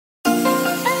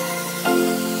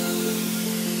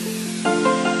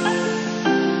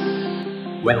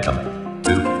Welcome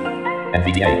to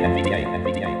NVDA, NVDA,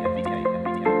 NVDA, NVDA, NVDA.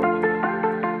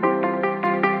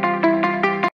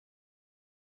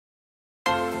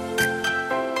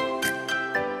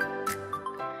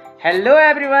 Hello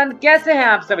everyone, कैसे हैं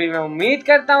आप सभी। मैं उम्मीद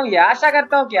करता हूँ या आशा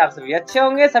करता हूँ कि आप सभी अच्छे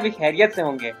होंगे, सभी खैरियत से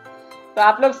होंगे। तो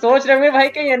आप लोग सोच रहे होंगे भाई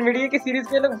कहीं एनवीडीए की सीरीज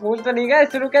के लोग भूल तो नहीं गए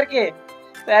शुरू करके।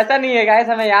 तो ऐसा नहीं है गाइस,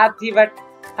 हमें याद थी, बट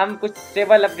हम कुछ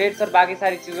स्टेबल अपडेट्स और बाकी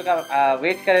सारी चीज़ों का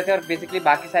वेट कर रहे थे और बेसिकली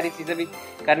बाकी सारी चीज़ें भी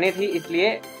करनी थी,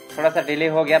 इसलिए थोड़ा सा डिले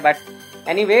हो गया। बट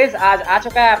एनीवेज आज आ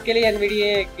चुका है आपके लिए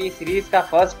एनवीडीए की सीरीज का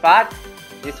फर्स्ट पार्ट,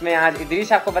 जिसमें आज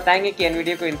इदरीश आपको बताएंगे कि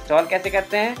एनवीडीए को इंस्टॉल कैसे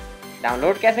करते हैं,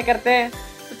 डाउनलोड कैसे करते हैं।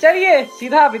 तो चलिए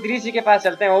सीधा आप इदरीश जी के पास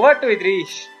चलते हैं। Over to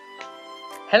Idris.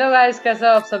 Hello guys, कैसे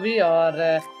हो आप सभी। और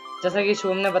जैसा कि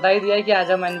शुभम ने बता ही दिया है कि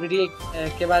आज हम एनवीडीए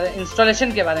के बारे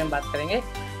इंस्टॉलेशन के बारे में बात करेंगे।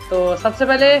 तो सबसे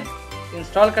पहले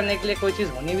इंस्टॉल करने के लिए कोई चीज़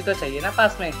होनी भी तो चाहिए ना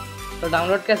पास में। तो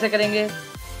डाउनलोड कैसे करेंगे,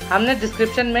 हमने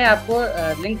डिस्क्रिप्शन में आपको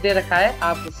लिंक दे रखा है,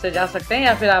 आप उससे जा सकते हैं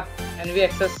या फिर आप एनवी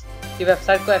एक्सेस की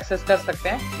वेबसाइट को एक्सेस कर सकते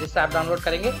हैं जिससे आप डाउनलोड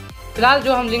करेंगे। फिलहाल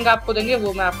जो हम लिंक आपको देंगे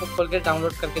वो मैं आपको खोल के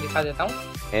डाउनलोड करके दिखा देता हूँ।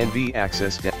 NV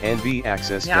access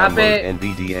यहाँ पे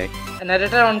NVDA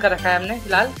नरेटर ऑन कर रखा है हमने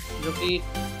फिलहाल, जो कि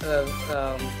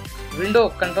विंडो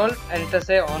कंट्रोल एंटर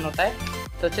से ऑन होता है।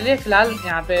 तो चलिए फिलहाल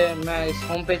यहाँ पे मैं इस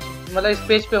होम पेज मतलब इस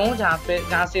पेज पे हूँ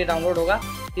जहाँ से ये डाउनलोड होगा।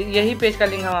 यही पेज का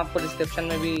लिंक हम आपको डिस्क्रिप्शन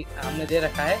में भी हमने दे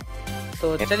रखा है।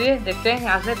 तो चलिए देखते हैं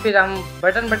यहाँ से, फिर हम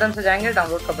बटन से जाएंगे।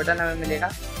 डाउनलोड का बटन हमें मिलेगा,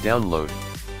 डाउनलोड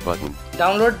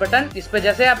बटन। इस पे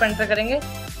जैसे आप एंटर करेंगे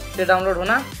फिर डाउनलोड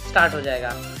होना स्टार्ट हो जाएगा।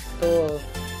 तो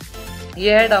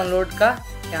ये है डाउनलोड का,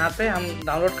 यहाँ पे हम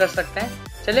डाउनलोड कर सकते हैं।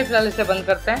 चलिए फिलहाल इसे बंद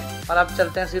करते हैं और अब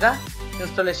चलते हैं सीधा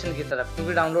इंस्टॉलेशन की तरफ,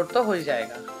 क्योंकि डाउनलोड तो हो ही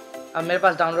जाएगा। अब मेरे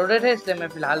पास डाउनलोडेड है इसलिए मैं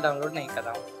फिलहाल डाउनलोड नहीं कर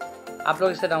रहा हूँ। आप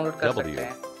लोग इसे डाउनलोड कर सकते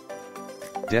हैं।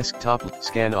 desktop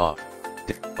scan off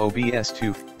OBS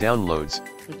 2 downloads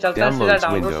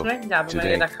window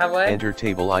today enter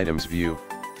table items view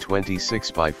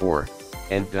 26/4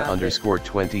 NVDA underscore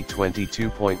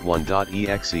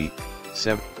 2022.1.exe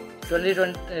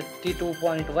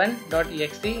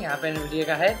 2022.1.exe यहाँ पे NVDA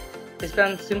का है। इस पर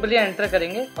हम सिंपली एंटर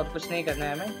करेंगे और कुछ नहीं करना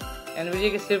है हमें। NVDA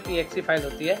की सिर्फ exe फाइल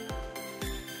होती है।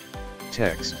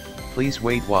 text please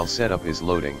wait while setup is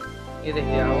loading। ये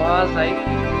देखिए आवाज आई,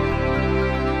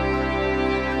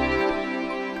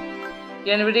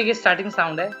 ये NVDA की स्टार्टिंग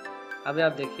साउंड है। अभी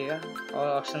आप देखिएगा और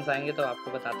ऑप्शंस आएंगे तो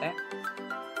आपको बताते हैं।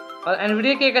 और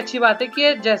NVDA की एक अच्छी बात है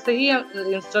कि जैसे ही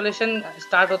इंस्टॉलेशन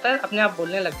स्टार्ट होता है अपने आप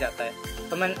बोलने लग जाता है,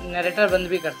 तो मैं नरेटर बंद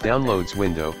भी कर सकता हूं। Downloads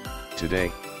window today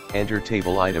enter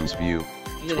table items view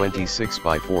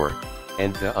 26/4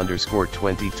 NVDA underscore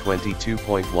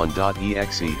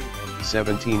 2022.1.exe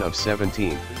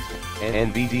 17/17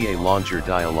 NVDA launcher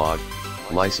dialog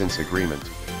license agreement।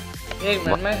 एक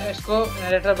मिनट मैं इसको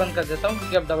नरेटर बंद कर देता हूँ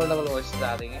क्योंकि अब डबल वॉइस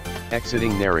आ रही हैं।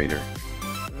 exiting narrator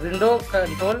विंडो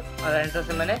कंट्रोल और एंटर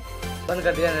से मैंने बंद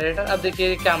कर दिया नरेटर। अब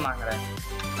देखिए क्या मांग रहा है,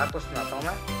 आपको सुनाता हूँ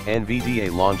मैं। NVDA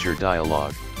launcher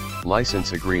dialog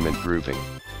license agreement grouping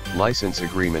license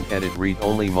agreement edit read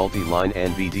only multi-line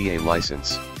NVDA license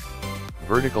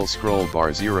vertical scroll bar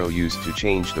 0 used to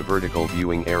change the vertical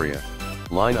viewing area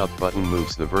line up button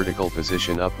moves the vertical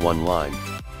position up one line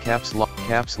caps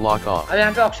lock off। अब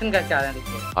यहाँ पे option क्या क्या है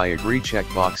देखिए। I agree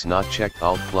checkbox not checked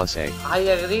alt plus A I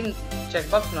agree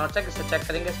checkbox not check, इसे check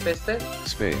करेंगे space से।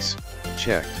 space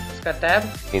checked इसका tab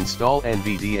install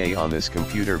NVDA on this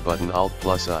computer button alt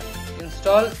plus I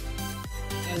install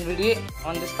NVDA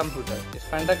on this computer, इस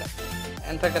पर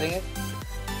enter करेंगे।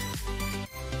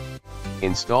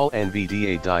 install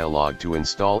NVDA dialog to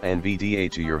install NVDA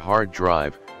to your hard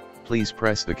drive please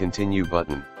press the continue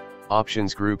button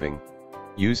options grouping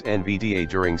use NVDA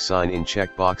during sign in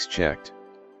checkbox checked।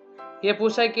 ये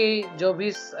पूछा है कि जो भी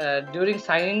during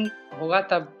sign in होगा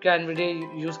तब क्या NVDA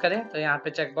यूज करें, तो यहाँ पे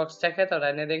चेकबॉक्स चेक है तो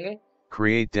रहने देंगे।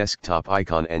 create desktop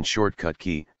icon and shortcut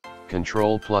key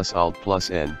control plus alt plus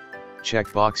N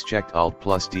checkbox checked alt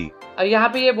plus D। अब यहाँ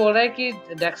पे ये बोल रहा है कि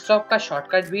डेस्कटॉप का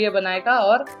शॉर्टकट भी ये बनाएगा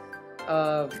और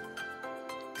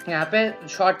यहाँ पे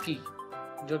शॉर्ट की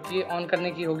जो कि ऑन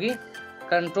करने की होगी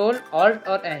कंट्रोल ऑल्ट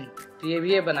और एन, तो ये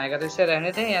भी ये बनाएगा। तो इसे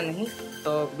रहने दें या नहीं,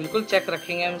 तो बिल्कुल चेक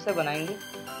रखेंगे, हम इसे बनाएंगे।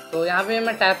 तो यहाँ पे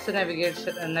मैं टैब से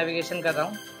नेविगेशन कर रहा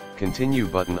हूँ। continue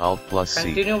button alt plus C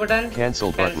continue button,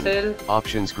 cancel button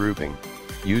options grouping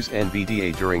use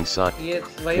NVDA during sign ये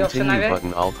वही ऑप्शन आ continue गए।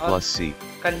 button alt plus C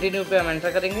continue पे हम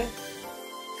एंटर करेंगे।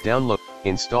 download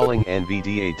installing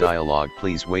NVDA dialog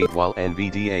please wait while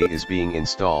NVDA is being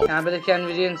installed। यहाँ पे देखिए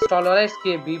NVDA install हो रहा है,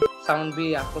 इसकी बीप साउंड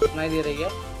भी आपको सुनाई दे रही है।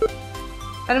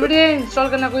 NVDA इंस्टॉल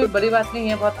करना कोई बड़ी बात नहीं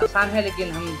है, बहुत आसान है,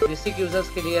 लेकिन हम बेसिक यूजर्स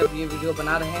के लिए अब ये वीडियो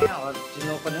बना रहे हैं और जिन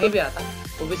लोगों को नहीं भी आता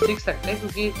वो भी सीख सकते हैं,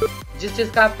 क्योंकि जिस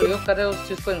चीज़ का आप प्रयोग कर रहे हो उस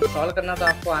चीज़ को इंस्टॉल करना तो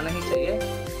आपको आना ही चाहिए।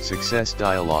 Success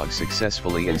dialog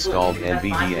successfully installed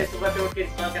NVDA.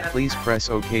 Please press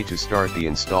OK to start the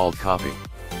installed copy.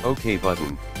 OK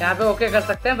button. यहाँ पे ओके कर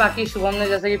सकते हैं। बाकी शुभम ने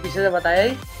जैसे कि पीछे से बताया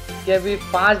ही कि अभी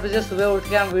 5 बजे सुबह उठ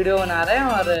के हम वीडियो बना रहे हैं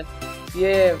और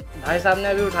ये भाई साहब ने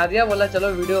अभी उठा दिया, बोला चलो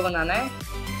वीडियो बनाना है,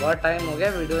 बहुत टाइम हो गया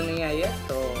वीडियो नहीं आई है,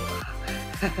 तो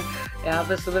यहाँ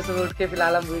पे सुबह सुबह उठ के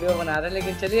फिलहाल हम वीडियो बना रहे हैं।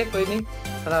 लेकिन चलिए कोई नहीं,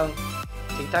 थोड़ा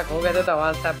ठीक ठाक हो गए थे तो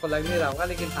आवाज़ से आपको लग नहीं रहा होगा,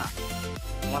 लेकिन हाँ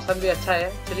मौसम भी अच्छा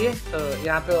है। चलिए तो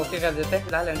यहाँ पे ओके कर देते हैं,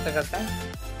 फिलहाल एंटर करते हैं।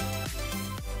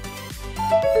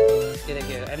 ये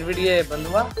देखिए NVDA बंद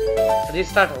हुआ,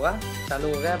 रिस्टार्ट होगा,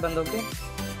 चालू हो गया बंद होके।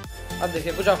 अब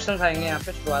देखिए कुछ ऑप्शंस आएंगे यहाँ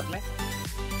पे शुरुआत में,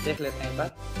 देख लेते हैं एक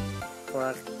बार, थोड़ा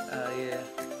ये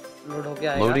लोड हो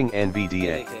गया। Loading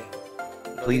NVDA.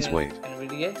 Please wait.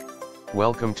 NVDA.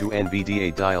 Welcome to NVDA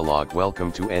dialog.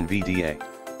 Welcome to NVDA.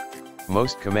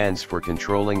 Most commands for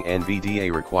controlling NVDA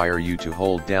require you to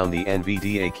hold down the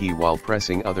NVDA key while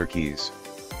pressing other keys.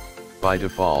 By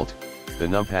default, the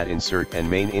numpad insert and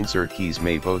main insert keys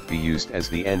may both be used as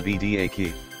the NVDA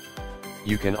key.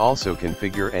 You can also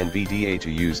configure NVDA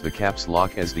to use the caps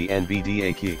lock as the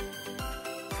NVDA key.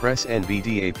 Press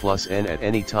NVDA plus N at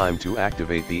any time to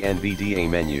activate the NVDA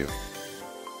menu.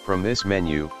 From this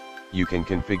menu, you can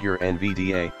configure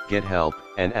NVDA, get help,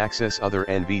 and access other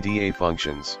NVDA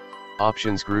functions.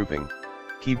 Options grouping,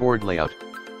 keyboard layout,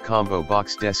 combo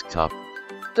box desktop.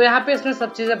 तो यहाँ पे इसने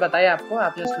सब चीजें बताई आपको,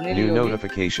 आपने सुनी ली New होगी।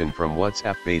 notification from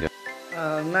WhatsApp beta.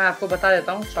 मैं आपको बता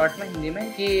देता हूँ शॉर्ट में हिंदी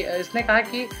में कि इसने कहा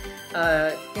कि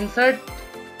इंसर्ट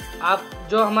आप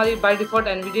जो हमारी बाय डिफॉल्ट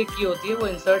NVDA की होती है वो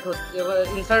इंसर्ट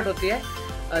होती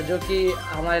है जो कि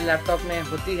हमारे लैपटॉप में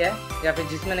होती है, या फिर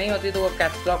जिसमें नहीं होती तो वो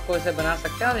कैप्स लॉक को इसे बना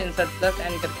सकते हैं और इंसर्ट प्लस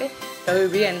एन करके कभी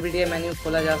भी NVDA मेन्यू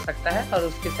खोला जा सकता है और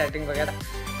उसकी सेटिंग वगैरह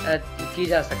की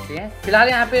जा सकती है। फिलहाल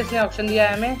यहाँ पे इसने ऑप्शन दिया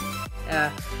है हमें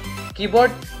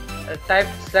कीबोर्ड टाइप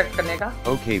सेलेक्ट करने का।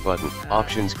 OK button.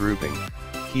 Options grouping,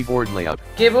 keyboard layout.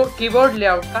 Keyboard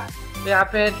layout का, तो यहाँ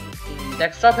पे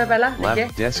डेस्कटॉप है पहला, देखिए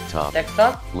Desktop.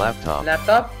 Desktop, Laptop.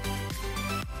 लैपटॉप,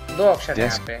 दो ऑप्शन है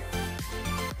यहाँ पे।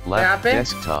 यहाँ पे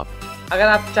Desktop. अगर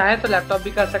आप चाहें तो लैपटॉप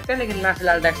भी कर सकते हैं, लेकिन मैं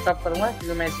फिलहाल डेस्कटॉप करूंगा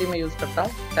क्योंकि मैं इसी में यूज करता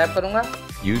हूँ। टाइप करूंगा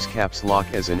Use caps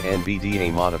lock as an NVDA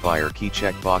modifier key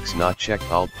checkbox not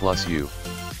checked Alt plus U.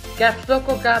 Caps lock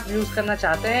को क्या आप यूज करना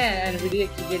चाहते हैं NVDA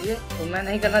की के लिए, तो मैं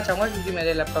नहीं करना चाहूंगा क्योंकि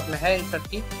मेरे लैपटॉप में है इंसर्ट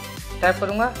की। टाइप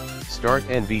करूंगा Start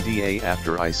NVDA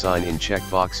after I sign in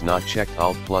checkbox not checked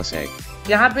Alt plus A.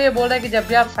 यहाँ पे ये बोल रहा है कि जब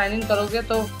भी आप साइन इन करोगे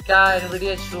तो क्या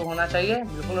NVDA शुरू होना चाहिए,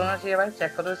 बिल्कुल होना चाहिए भाई,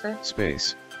 चेक करो इसे।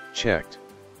 Space. Checked.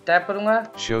 टाइप करूंगा,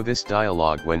 Show this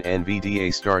dialog when NVDA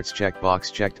starts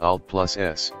checkbox checked Alt plus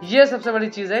S. ये सबसे बड़ी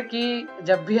चीज है कि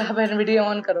जब भी आप NVDA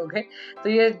ऑन करोगे तो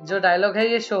ये जो डायलॉग है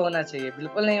ये शो होना चाहिए,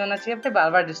 बिल्कुल नहीं होना चाहिए। फिर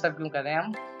बार बार डिस्टर्ब क्यों कर रहे हैं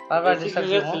हम, बार बार डिस्टर्ब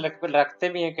क्यों रखते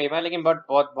भी हैं कई बार, लेकिन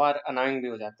बहुत बार अनाइंग भी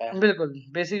हो जाता है। बिल्कुल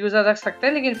बेसिक यूजर रख सकते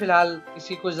हैं, लेकिन फिलहाल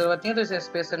किसी को जरूरत नहीं है तो इसे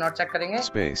स्पेस से नॉट चेक करेंगे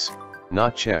Space.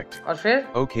 Not checked. और फिर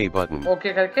OK button.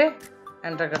 ओके करके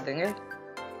एंटर कर देंगे।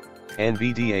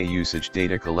 NVDA usage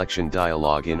data collection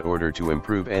dialog. In order to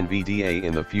improve NVDA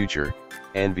in the future,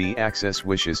 NV Access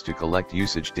wishes to collect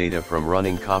usage data from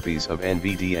running copies of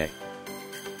NVDA.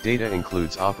 Data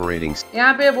includes operating.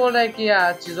 यहाँ पे बोल रहा है कि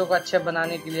यार चीजों को अच्छे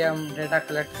बनाने के लिए हम डेटा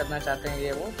कलेक्ट करना चाहते हैं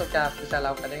ये वो, तो क्या आप इसे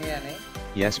अलाउ करेंगे या नहीं?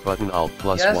 Yes button Alt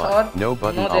plus Yes Y. और No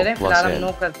button नो दे रहे Alt हैं, plus फिलहाल हम N.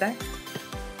 नो करते हैं।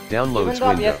 Downloads तो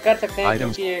आप window. यस कर सकते हैं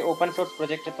Items. क्योंकि ये ओपन सोर्स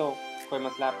प्रोजेक्ट है तो कोई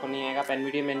मसला आपको नहीं आएगा। आप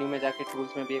NVDA मेन्यू में जाके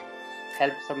टूल्स में भी एक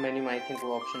हेल्प सब मेन्यू में आई थिंक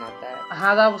वो ऑप्शन आता है।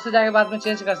 हाँ तो आप उससे जाके बाद में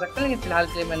चेंज कर सकते हैं, लेकिन फिलहाल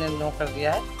के लिए मैंने नो कर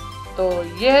दिया है। तो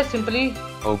ये है simply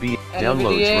OB.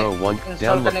 Downloads NVDA row 1. Install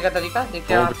Download. करने का तरीका।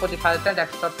 देखिए आपको दिखा देते हैं,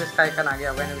 डेस्कटॉप पे इसका आइकन आ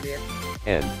गया हुआ है NVDA।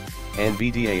 N.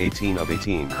 NVDA 18 of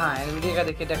 18. हाँ NVDA का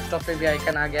देखिए डेस्कटॉप पे भी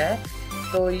आइकन आ गया है।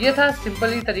 तो ये था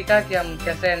सिंपल ही तरीका कि हम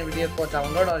कैसे NVDA को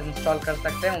डाउनलोड और इंस्टॉल कर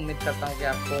सकते हैं। उम्मीद करता हूँ कि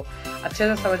आपको अच्छे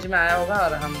से समझ में आया होगा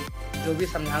और हम जो भी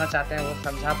समझाना चाहते हैं वो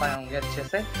समझा पाए होंगे अच्छे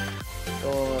से।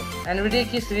 तो NVDA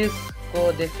की सीरीज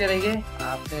को देखते रहिए,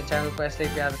 अपने चैनल को ऐसे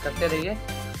ही प्यार करते रहिए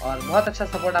और बहुत अच्छा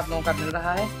सपोर्ट आप लोगों का मिल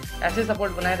रहा है, ऐसे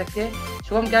सपोर्ट बनाए रखिए।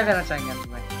 शुभम क्या कहना चाहेंगे अंत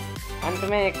में? अंत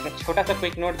में एक छोटा सा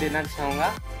क्विक नोट देना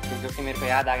चाहूँगा जो कि मेरे को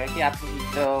याद आ गया कि आप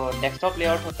जो डेस्कटॉप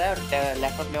लेआउट होता है और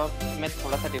लैपटॉप लेआउट में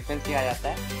थोड़ा सा डिफरेंस किया जाता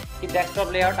है कि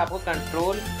डेस्कटॉप लेआउट आपको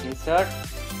कंट्रोल,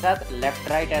 इंसर्ट, साथ लेफ्ट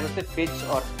राइट एरो से पिच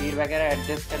और स्पीड वगैरह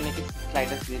एडजस्ट करने की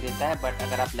स्लाइडर्स दे देता है। बट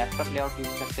अगर आप लैपटॉप लेआउट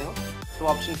यूज़ करते हो तो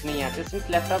ऑप्शंस नहीं आते। सिर्फ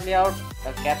लैपटॉप लेआउट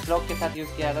कैप्स लॉक के साथ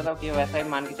यूज़ किया जाता था, कि वैसा ही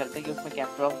मान के चलते हैं कि उसमें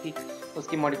कैप्स लॉक भी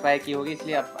उसकी मॉडिफाई की होगी,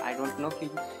 इसलिए अब आई डोंट नो कि,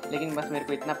 लेकिन बस मेरे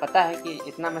को इतना पता है कि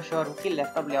इतना मैं श्योर हूँ कि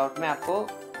लैपटॉप लेआउट में आपको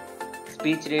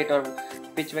स्पीच रेट और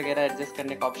पिच वगैरह एडजस्ट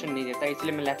करने का ऑप्शन नहीं देता,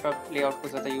 इसलिए मैं लैपटॉप लेआउट को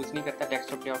ज़्यादा यूज़ नहीं करता,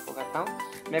 डेस्कटॉप लेआउट को करता हूँ।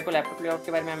 मेरे को लैपटॉप लेआउट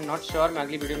के बारे में आई एम नॉट श्योर, मैं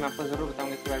अगली वीडियो में आपको ज़रूर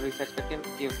बताऊँगा इसके बारे में रिसर्च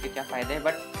करके कि उसके क्या फ़ायदे हैं।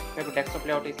 बट मेरे को डेस्कटॉप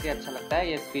लेआउट इसलिए अच्छा लगता है,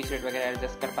 ये स्पीच रेट वगैरह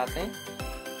एडजस्ट कर पाते हैं।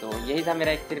 तो यही था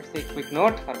मेरा एक तरफ से एक क्विक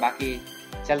नोट, और बाकी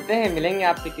चलते हैं, मिलेंगे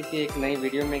आपसे किसी एक नई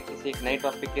वीडियो में किसी एक नए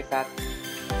टॉपिक के साथ।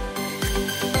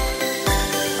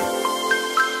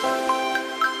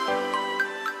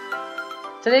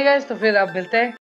 चलिए गाइस, तो फिर अब मिलते हैं